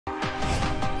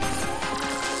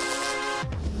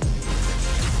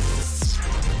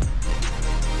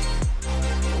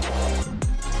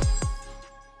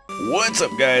What's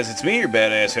up, guys? It's me, your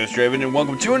badass host Draven, and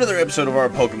welcome to another episode of our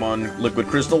Pokemon Liquid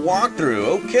Crystal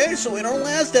walkthrough. Okay, so in our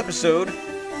last episode,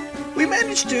 we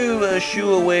managed to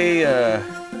shoo away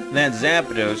that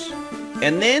Zapdos,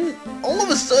 and then all of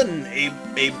a sudden,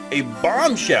 a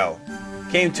bombshell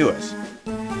came to us.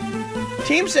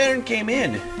 Team Saturn came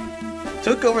in,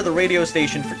 took over the radio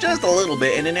station for just a little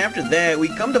bit, and then after that, we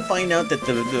come to find out that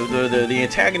the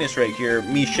antagonist right here,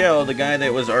 Michelle, the guy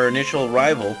that was our initial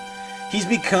rival, he's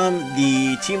become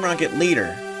the Team Rocket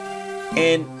leader.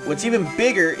 And what's even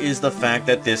bigger is the fact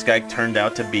that this guy turned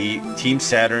out to be Team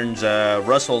Saturn's,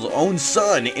 Russell's own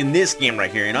son in this game right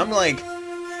here. And I'm like,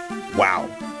 wow.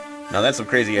 Now that's some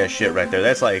crazy ass shit right there.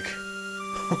 That's like,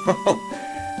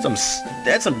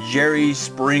 that's some Jerry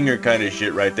Springer kind of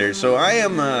shit right there. So I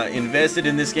am invested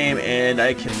in this game, and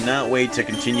I cannot wait to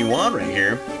continue on right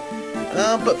here.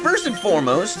 But first and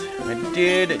foremost, I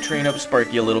did train up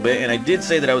Sparky a little bit, and I did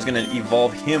say that I was going to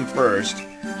evolve him first.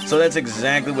 So that's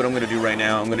exactly what I'm going to do right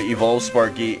now. I'm going to evolve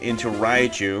Sparky into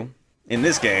Raichu in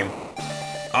this game.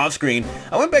 Off screen,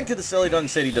 I went back to the Celadon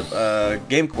City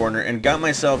game corner and got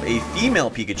myself a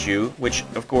female Pikachu, which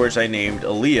of course I named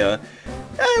Aaliyah.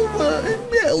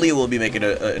 Aaliyah will be making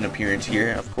an appearance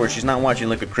here. Of course, she's not watching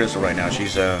Liquid Crystal right now.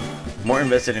 She's more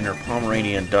invested in her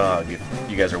Pomeranian dog, if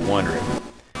you guys are wondering.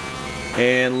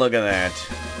 And look at that.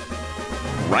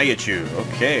 Raichu.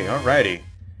 Okay, alrighty.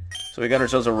 So we got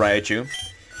ourselves a Raichu.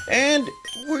 And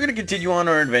we're going to continue on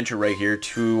our adventure right here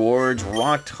towards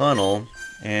Rock Tunnel.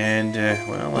 And,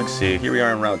 well, let's see. Here we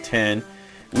are on Route 10.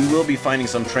 We will be finding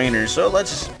some trainers, so let's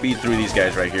speed through these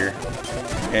guys right here.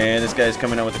 And this guy's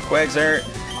coming out with the Quagsire.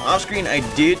 Off screen, I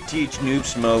did teach Noob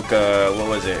Smoke, what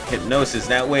was it? Hypnosis.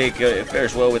 That way it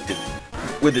fares well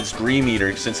with its Dream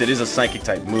Eater, since it is a Psychic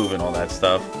type move and all that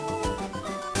stuff.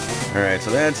 Alright,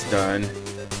 so that's done.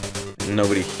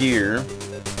 Nobody here.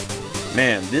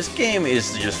 Man, this game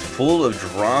is just full of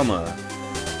drama.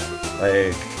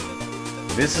 Like,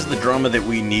 this is the drama that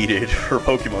we needed for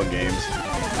Pokemon games.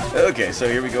 Okay, so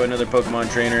here we go, another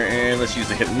Pokemon trainer, and let's use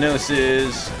the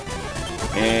Hypnosis.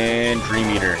 And Dream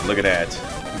Eater, look at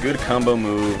that. Good combo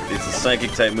move, it's a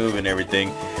Psychic type move and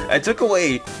everything. I took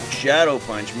away Shadow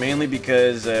Punch, mainly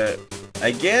because,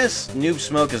 I guess Noob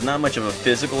Smoke is not much of a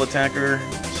physical attacker,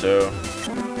 so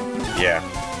yeah.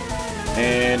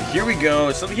 And here we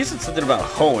go. So he said something about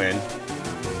Hoenn.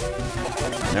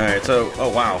 Alright, so, oh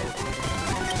wow.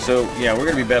 So yeah, we're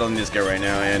going to be battling this guy right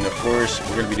now, and of course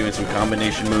we're going to be doing some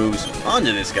combination moves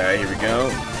onto this guy. Here we go.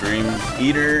 Dream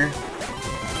Eater.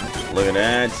 Look at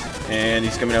that. And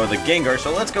he's coming out with a Gengar,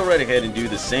 so let's go right ahead and do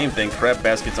the same thing. Crap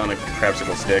baskets on a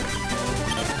crapsicle stick.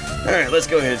 Alright, let's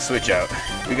go ahead and switch out.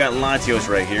 We got Latios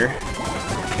right here.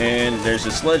 And there's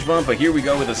a Sludge Bomb, but here we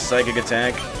go with a Psychic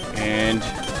attack. And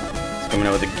it's coming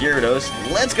out with a Gyarados.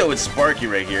 Let's go with Sparky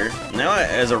right here. Now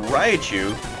as a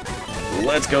Raichu,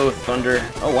 let's go Thunder.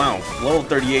 Oh wow, level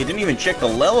 38. Didn't even check the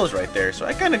levels right there. So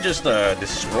I kind of just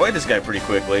destroyed this guy pretty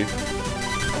quickly.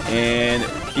 And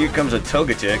here comes a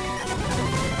Togetic.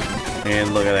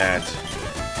 And look at that.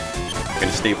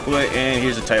 Gonna stay put, and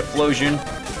here's a Typhlosion.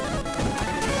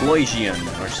 Floisian,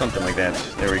 or something like that.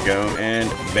 There we go, and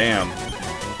bam.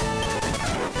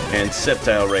 And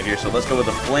Sceptile right here, so let's go with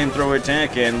a Flamethrower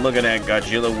attack, and look at that,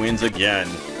 Godzilla wins again.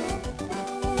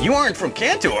 You aren't from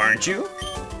Kanto, aren't you?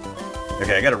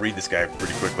 Okay, I gotta read this guy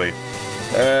pretty quickly.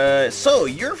 So,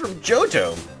 you're from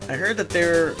Johto. I heard that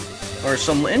there are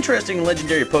some interesting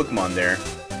legendary Pokemon there.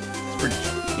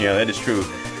 Yeah, that is true.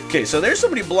 Okay, so there's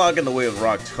somebody blocking the way of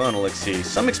Rock Tunnel. Let's see.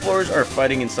 Some explorers are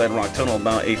fighting inside Rock Tunnel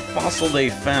about a fossil they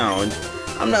found.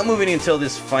 I'm not moving until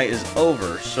this fight is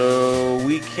over, so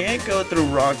we can't go through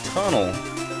Rock Tunnel.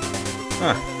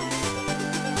 Huh.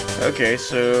 Okay,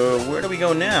 so where do we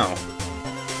go now?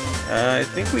 I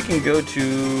think we can go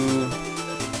to...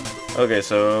 Okay,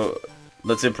 so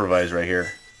let's improvise right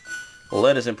here.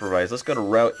 Let us improvise. Let's go to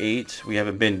Route 8. We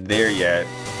haven't been there yet.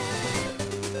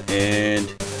 And...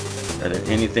 Are there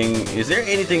anything... Is there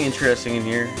anything interesting in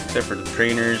here? Except for the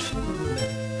trainers?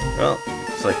 Well,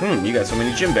 it's like, you got so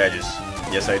many gym badges.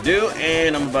 Yes, I do,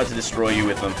 and I'm about to destroy you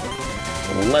with them.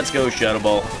 Let's go, Shadow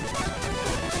Ball.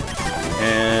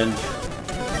 And...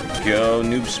 go.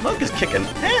 Noob Smoke is kicking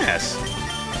ass.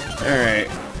 Alright,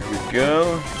 here we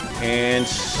go. And...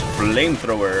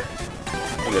 Flamethrower.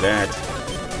 Look at that.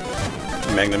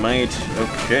 Magnemite.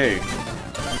 Okay.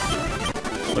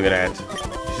 Look at that.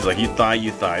 She's like, you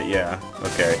thought, yeah.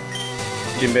 Okay.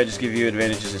 Gym badges give you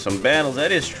advantages in some battles.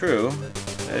 That is true.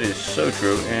 That is so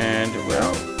true. And,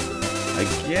 well, I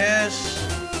guess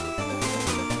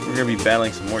we're going to be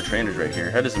battling some more trainers right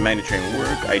here. How does the Magnet Train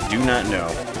work? I do not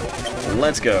know.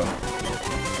 Let's go.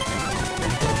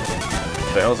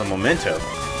 What the hell's a memento?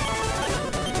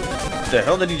 What the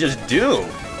hell did he just do?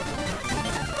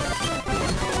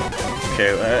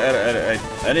 Okay,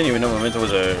 I didn't even know memento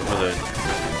was a...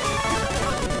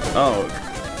 Oh.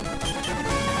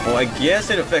 Well, I guess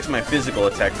it affects my physical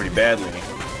attack pretty badly.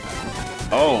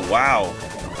 Oh, wow.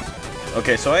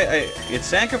 Okay, so it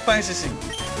sacrifices...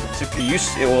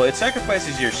 it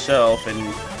sacrifices yourself,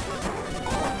 and...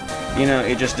 You know,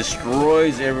 it just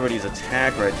destroys everybody's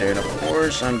attack right there. And of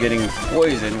course, I'm getting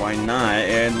poisoned. Why not?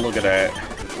 And look at that.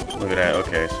 Look at that.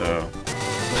 Okay, so...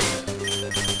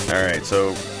 Alright, so...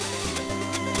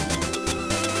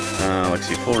 let's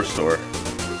see, full restore.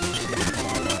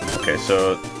 Okay,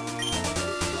 so...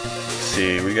 Let's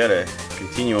see, we gotta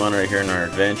continue on right here in our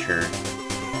adventure.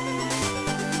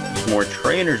 There's more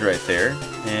trainers right there.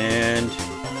 And...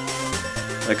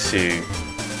 Let's see...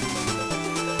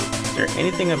 Is there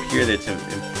anything up here that's of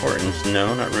importance?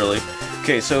 No, not really.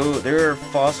 Okay, so there are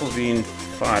fossils being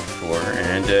fought for,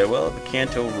 and, well, the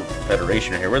Kanto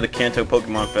Federation right here. We're the Kanto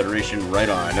Pokemon Federation right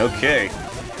on. Okay.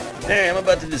 Hey, I'm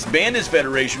about to disband this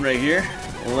Federation right here.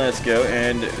 Let's go,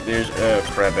 and there's,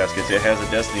 crab baskets. It has a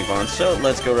Destiny Bond, so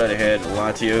let's go right ahead.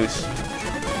 Latios.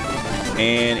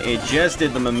 And it just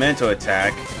did the Memento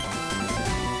attack.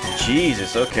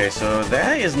 Jesus, okay, so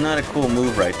that is not a cool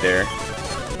move right there.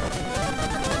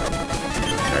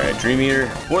 Alright, Dream Eater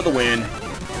for the win.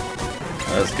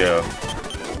 Let's go.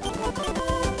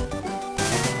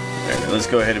 Alright, let's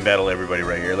go ahead and battle everybody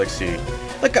right here. Let's see.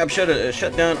 Look, I've shut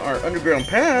down our underground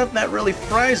path. That really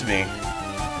fries me.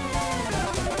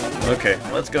 Okay,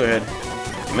 let's go ahead.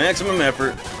 Maximum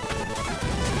effort.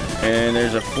 And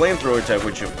there's a flamethrower type,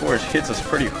 which of course hits us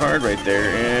pretty hard right there.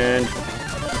 And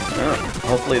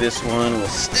hopefully this one will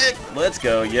stick. Let's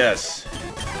go, yes.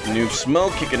 New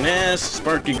smoke, kicking ass,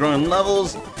 Sparky growing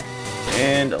levels,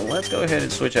 and let's go ahead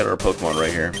and switch out our Pokemon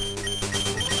right here.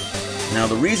 Now,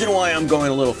 the reason why I'm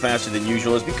going a little faster than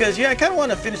usual is because, yeah, I kind of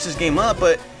want to finish this game up,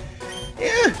 but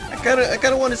yeah, I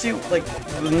kind of want to see like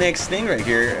the next thing right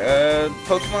here.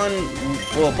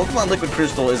 Pokemon Liquid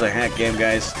Crystal is a hack game,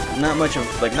 guys. Not much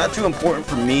of not too important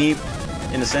for me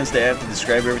in the sense that I have to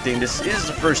describe everything. This is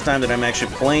the first time that I'm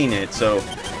actually playing it, so.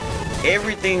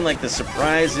 Everything, like the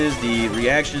surprises, the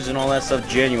reactions, and all that stuff,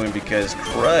 genuine, because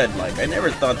crud, like, I never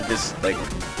thought that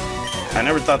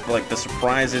the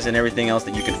surprises and everything else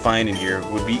that you can find in here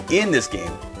would be in this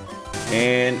game.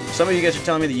 And some of you guys are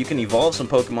telling me that you can evolve some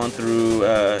Pokemon through,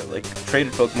 like,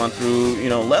 traded Pokemon through, you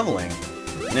know, leveling.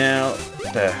 Now,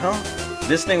 what the hell?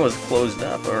 This thing was closed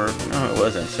up, or, no, it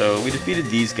wasn't. So, we defeated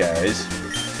these guys.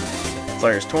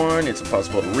 Flyer's torn, it's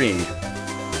impossible to read.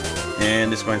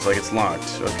 And this one's like it's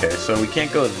locked. Okay, so we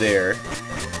can't go there.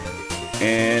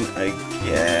 And I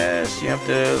guess you have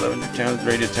to 11 towns,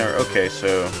 radio tower. Okay,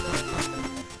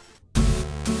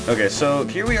 so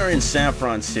here we are in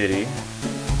Saffron City.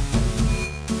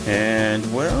 And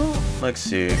well, let's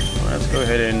see. Let's go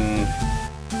ahead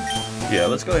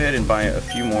and buy a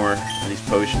few more of these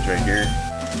potions right here.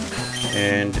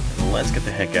 And let's get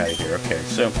the heck out of here. Okay,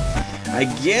 so I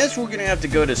guess we're gonna have to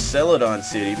go to Celadon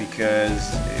City,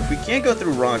 because if we can't go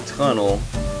through Rock Tunnel,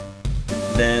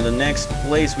 then the next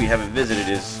place we haven't visited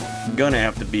is gonna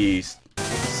have to be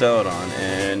Celadon.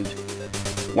 And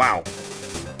wow,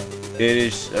 it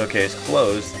is okay. It's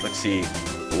closed. Let's see.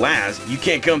 Laz, you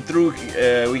can't come through.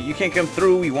 You can't come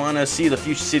through. We want to see the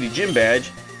Fuchsia City Gym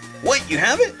badge. What? You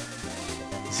have it?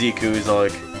 Ziku is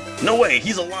like, no way.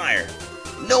 He's a liar.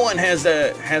 No one has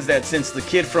that since the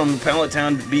kid from Pallet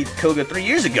Town beat Koga 3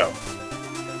 years ago.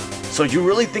 So you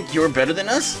really think you're better than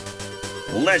us?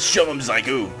 Let's show him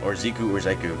Ziku. Or Ziku or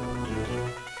Ziku.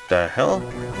 The hell?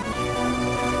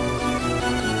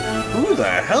 Who the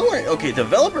hell are... Okay,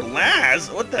 developer Laz?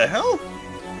 What the hell?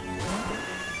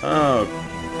 Oh,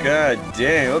 god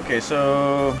dang. Okay,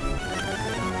 so...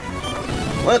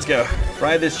 Let's go.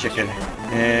 Fry this chicken.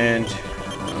 And...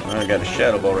 I got a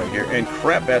Shadow Ball right here. And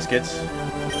crap baskets.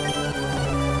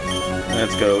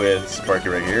 Let's go with Sparky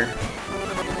right here.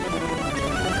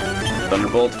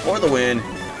 Thunderbolt for the win.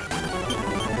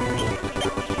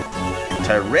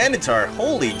 Tyranitar.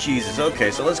 Holy Jesus. Okay,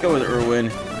 so let's go with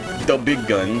Irwin. The big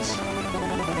guns.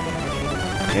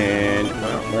 And,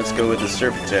 well, let's go with the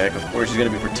Surf Attack. Of course, he's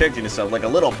going to be protecting himself like a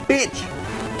little bitch.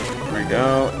 There we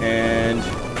go. And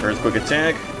Earthquake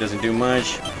Attack. Doesn't do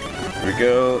much. Here we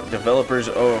go. Developers,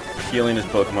 healing his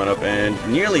Pokemon up and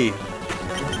nearly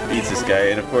beats this guy.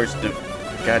 And of course,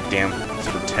 goddamn, it's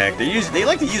Protect. They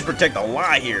like to use Protect a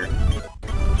lot here.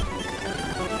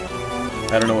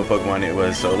 I don't know what Pokemon it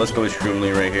was, so let's go with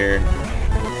Shroomly right here.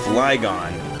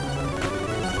 Flygon.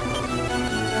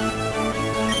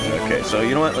 Okay, so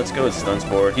you know what? Let's go with Stun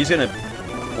Spore. He's gonna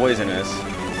poison us.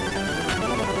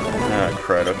 Ah,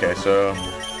 crud. Okay, so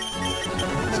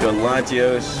let's go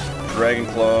Latios, Dragon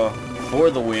Claw for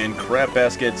the win. Crap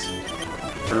Baskets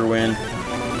for win.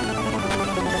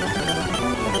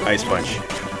 Ice Punch.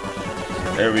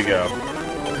 There we go.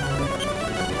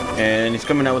 And he's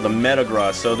coming out with a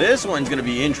Metagross. So this one's going to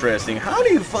be interesting. How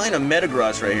do you find a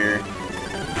Metagross right here?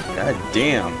 God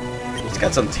damn. He's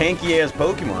got some tanky-ass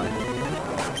Pokemon.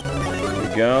 There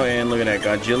we go. And look at that.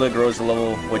 Godzilla grows to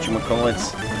level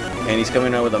whatchamacallits. And he's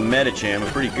coming out with a Medicham.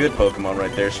 A pretty good Pokemon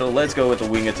right there. So let's go with the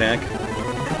Wing Attack.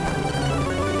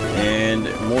 And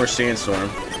more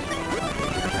Sandstorm.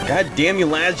 God damn you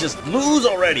lads. Just lose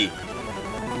already.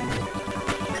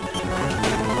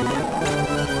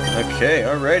 Okay,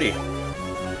 alrighty.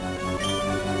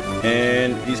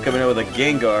 And he's coming out with a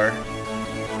Gengar.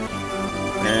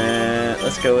 And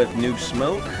let's go with Noob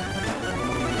Smoke.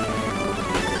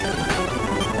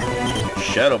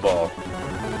 Shadow Ball.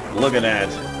 Look at that.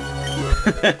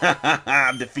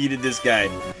 I've defeated this guy.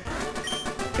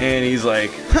 And he's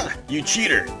like, huh, you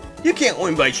cheater. You can't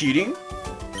win by cheating.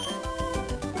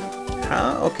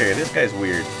 Huh? Okay, this guy's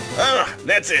weird. Ah,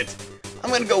 that's it. I'm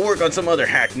gonna go work on some other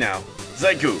hack now.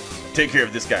 Zyku, take care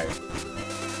of this guy.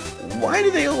 Why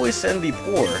do they always send the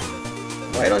poor?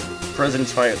 Why don't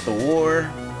presidents fight the war?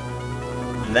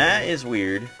 That is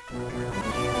weird.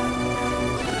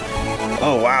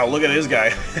 Oh wow, look at this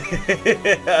guy.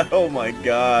 Oh my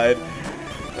god.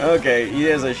 Okay, he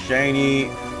has a shiny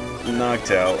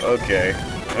Noctowl. Okay.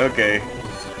 Okay.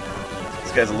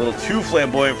 This guy's a little too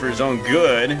flamboyant for his own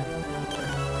good.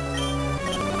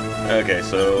 Okay,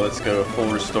 so let's go full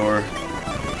restore.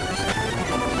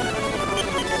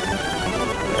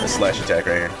 Slash attack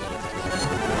right here.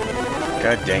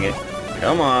 God dang it.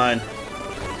 Come on.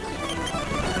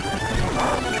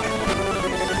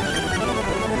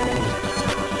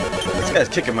 This guy's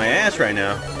kicking my ass right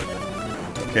now.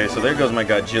 Okay, so there goes my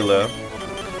Godzilla.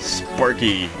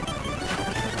 Sparky.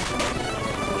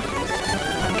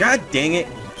 God dang it.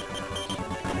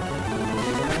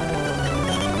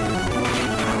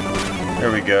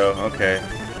 There we go. Okay.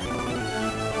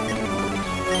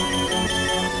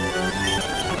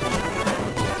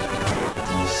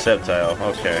 Sceptile,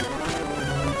 okay.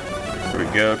 Here we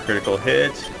go, critical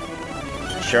hit.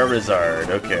 Charizard,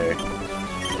 okay.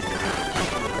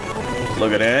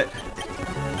 Look at that.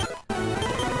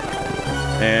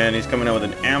 And he's coming out with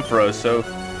an Ampharos, so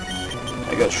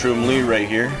I got Shroomly right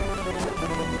here.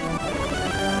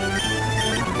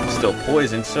 Still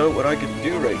poisoned, so what I could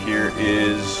do right here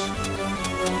is...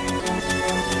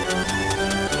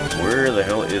 Where the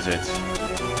hell is it?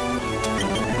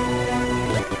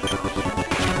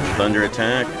 Thunder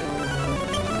attack.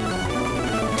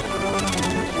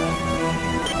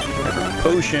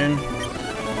 Potion.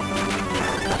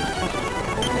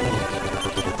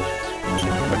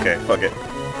 Okay, fuck it.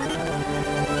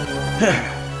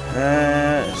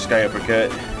 Sky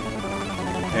Uppercut.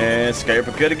 And Sky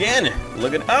Uppercut again.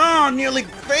 Look at... Oh, nearly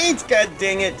faints, god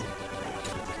dang it.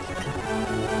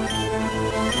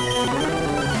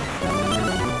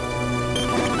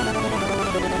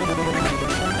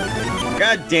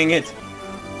 God dang it!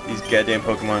 These goddamn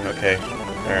Pokemon. Okay.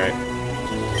 Alright.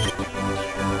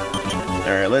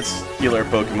 Alright, let's heal our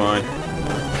Pokemon.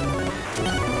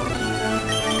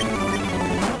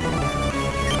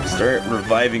 Start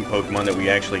reviving Pokemon that we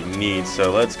actually need.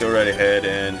 So let's go right ahead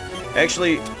and...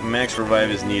 Actually, Max Revive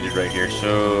is needed right here.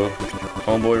 So,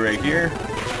 Homeboy right here.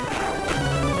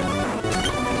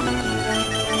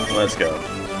 Let's go.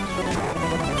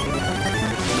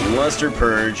 Luster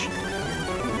Purge.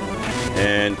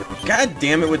 And god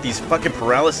damn it with these fucking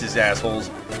paralysis assholes.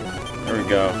 There we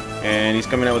go. And he's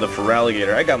coming out with a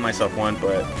Feraligatr. I got myself one,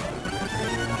 but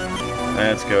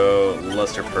let's go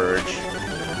Luster Purge.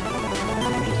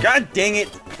 God dang it!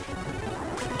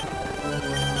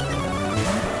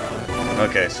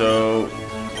 Okay, so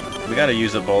we gotta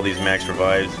use up all these max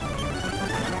revives.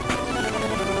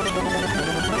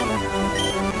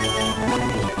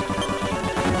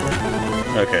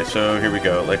 Okay, so here we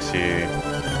go. Let's see.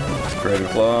 Dragon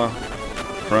Claw,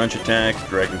 Crunch Attack,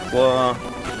 Dragon Claw,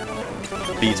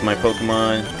 beats my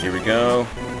Pokemon, here we go,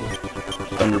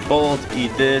 Thunderbolt,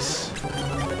 eat this,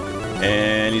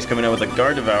 and he's coming out with a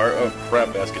Gardevoir. Oh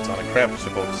crap, Basket's on a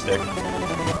crapsicle stick.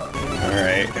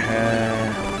 Alright,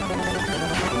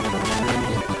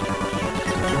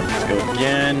 let's go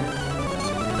again.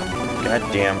 God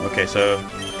damn, okay, so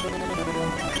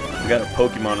we got a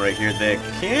Pokemon right here that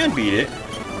can beat it.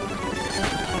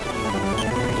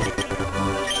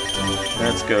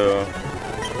 Let's go.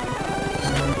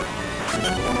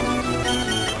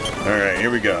 Alright,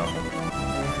 here we go.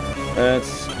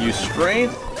 Let's use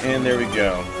strength, and there we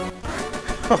go.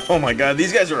 Oh my god,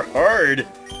 these guys are hard.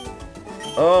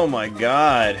 Oh my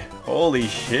god. Holy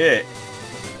shit.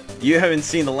 You haven't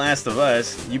seen The Last of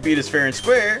Us. You beat us fair and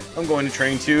square. I'm going to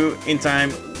train too. In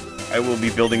time, I will be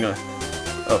building a...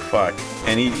 Oh, fuck.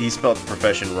 And he spelled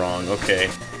profession wrong. Okay.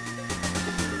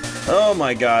 Oh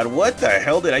my god. What the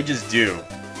hell did I just do?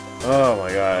 Oh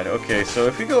my god. Okay, so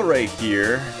if we go right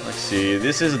here... Let's see.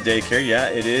 This is a daycare. Yeah,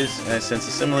 it is. I sense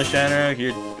a similar shadow.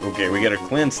 Here. Okay, we got a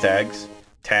cleanse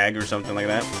tag or something like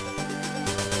that.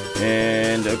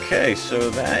 And, okay,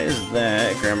 so that is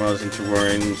that. Grandma's into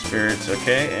roaring spirits,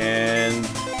 okay, and...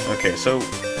 Okay, so...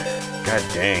 God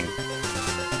dang.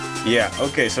 Yeah,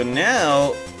 okay, so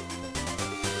now...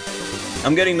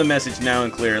 I'm getting the message now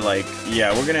and clear, like,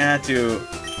 yeah, we're gonna have to...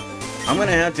 I'm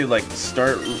gonna have to, like,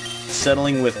 start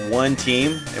settling with one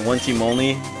team, and one team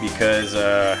only, because,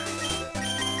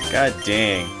 God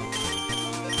dang.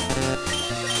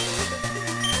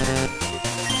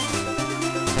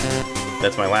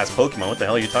 That's my last Pokemon. What the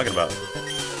hell are you talking about?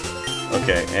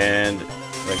 Okay, and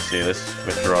let's see. Let's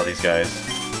withdraw these guys.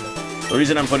 The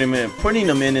reason I'm putting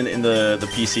them in the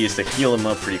PC is to heal them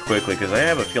up pretty quickly, because I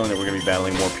have a feeling that we're going to be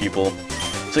battling more people.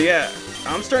 So yeah,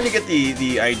 I'm starting to get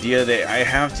the idea that I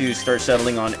have to start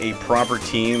settling on a proper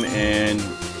team and,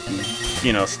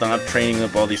 you know, stop training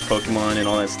up all these Pokemon and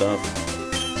all that stuff.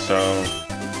 So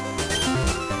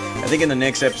I think in the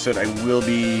next episode I will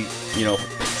be, you know,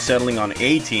 settling on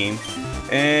a team.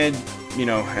 And, you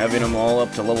know, having them all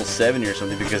up to level 70 or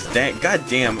something, because god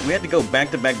damn, we had to go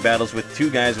back-to-back battles with two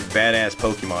guys with badass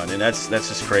Pokemon, and that's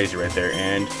just crazy right there.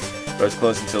 And goes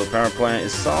close until the power plant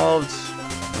is solved.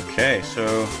 Okay,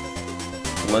 so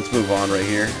let's move on right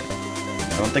here.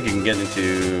 I don't think you can get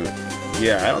into...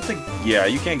 Yeah, I don't think... Yeah,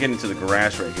 you can't get into the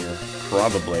grass right here.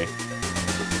 Probably.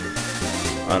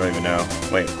 I don't even know.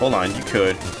 Wait, hold on, you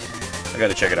could. I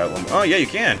gotta check it out. Oh, yeah, you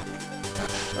can!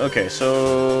 Okay,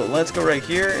 so let's go right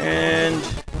here, and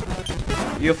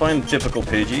you'll find the typical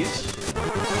Pidgeys.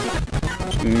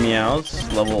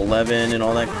 Meows, level 11 and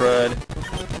all that crud.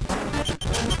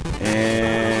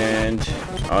 And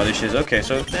Oddishes. Okay,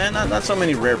 so not so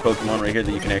many rare Pokemon right here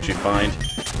that you can actually find.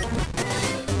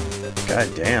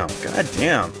 God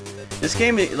damn. This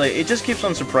game, like, it just keeps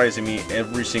on surprising me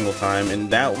every single time, and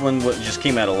that one just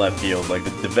came out of left field. Like, the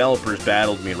developers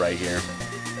battled me right here.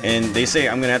 And they say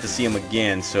I'm gonna have to see him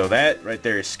again, so that right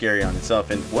there is scary on itself.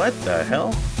 And what the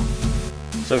hell?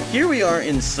 So here we are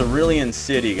in Cerulean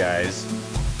City, guys.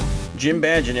 Gym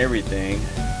badge and everything.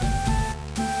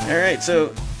 Alright,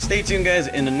 so stay tuned, guys.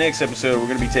 In the next episode, we're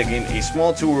gonna be taking a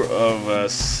small tour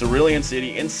of Cerulean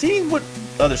City and seeing what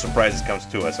other surprises comes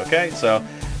to us, okay? So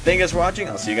thank you guys for watching.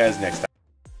 I'll see you guys next time.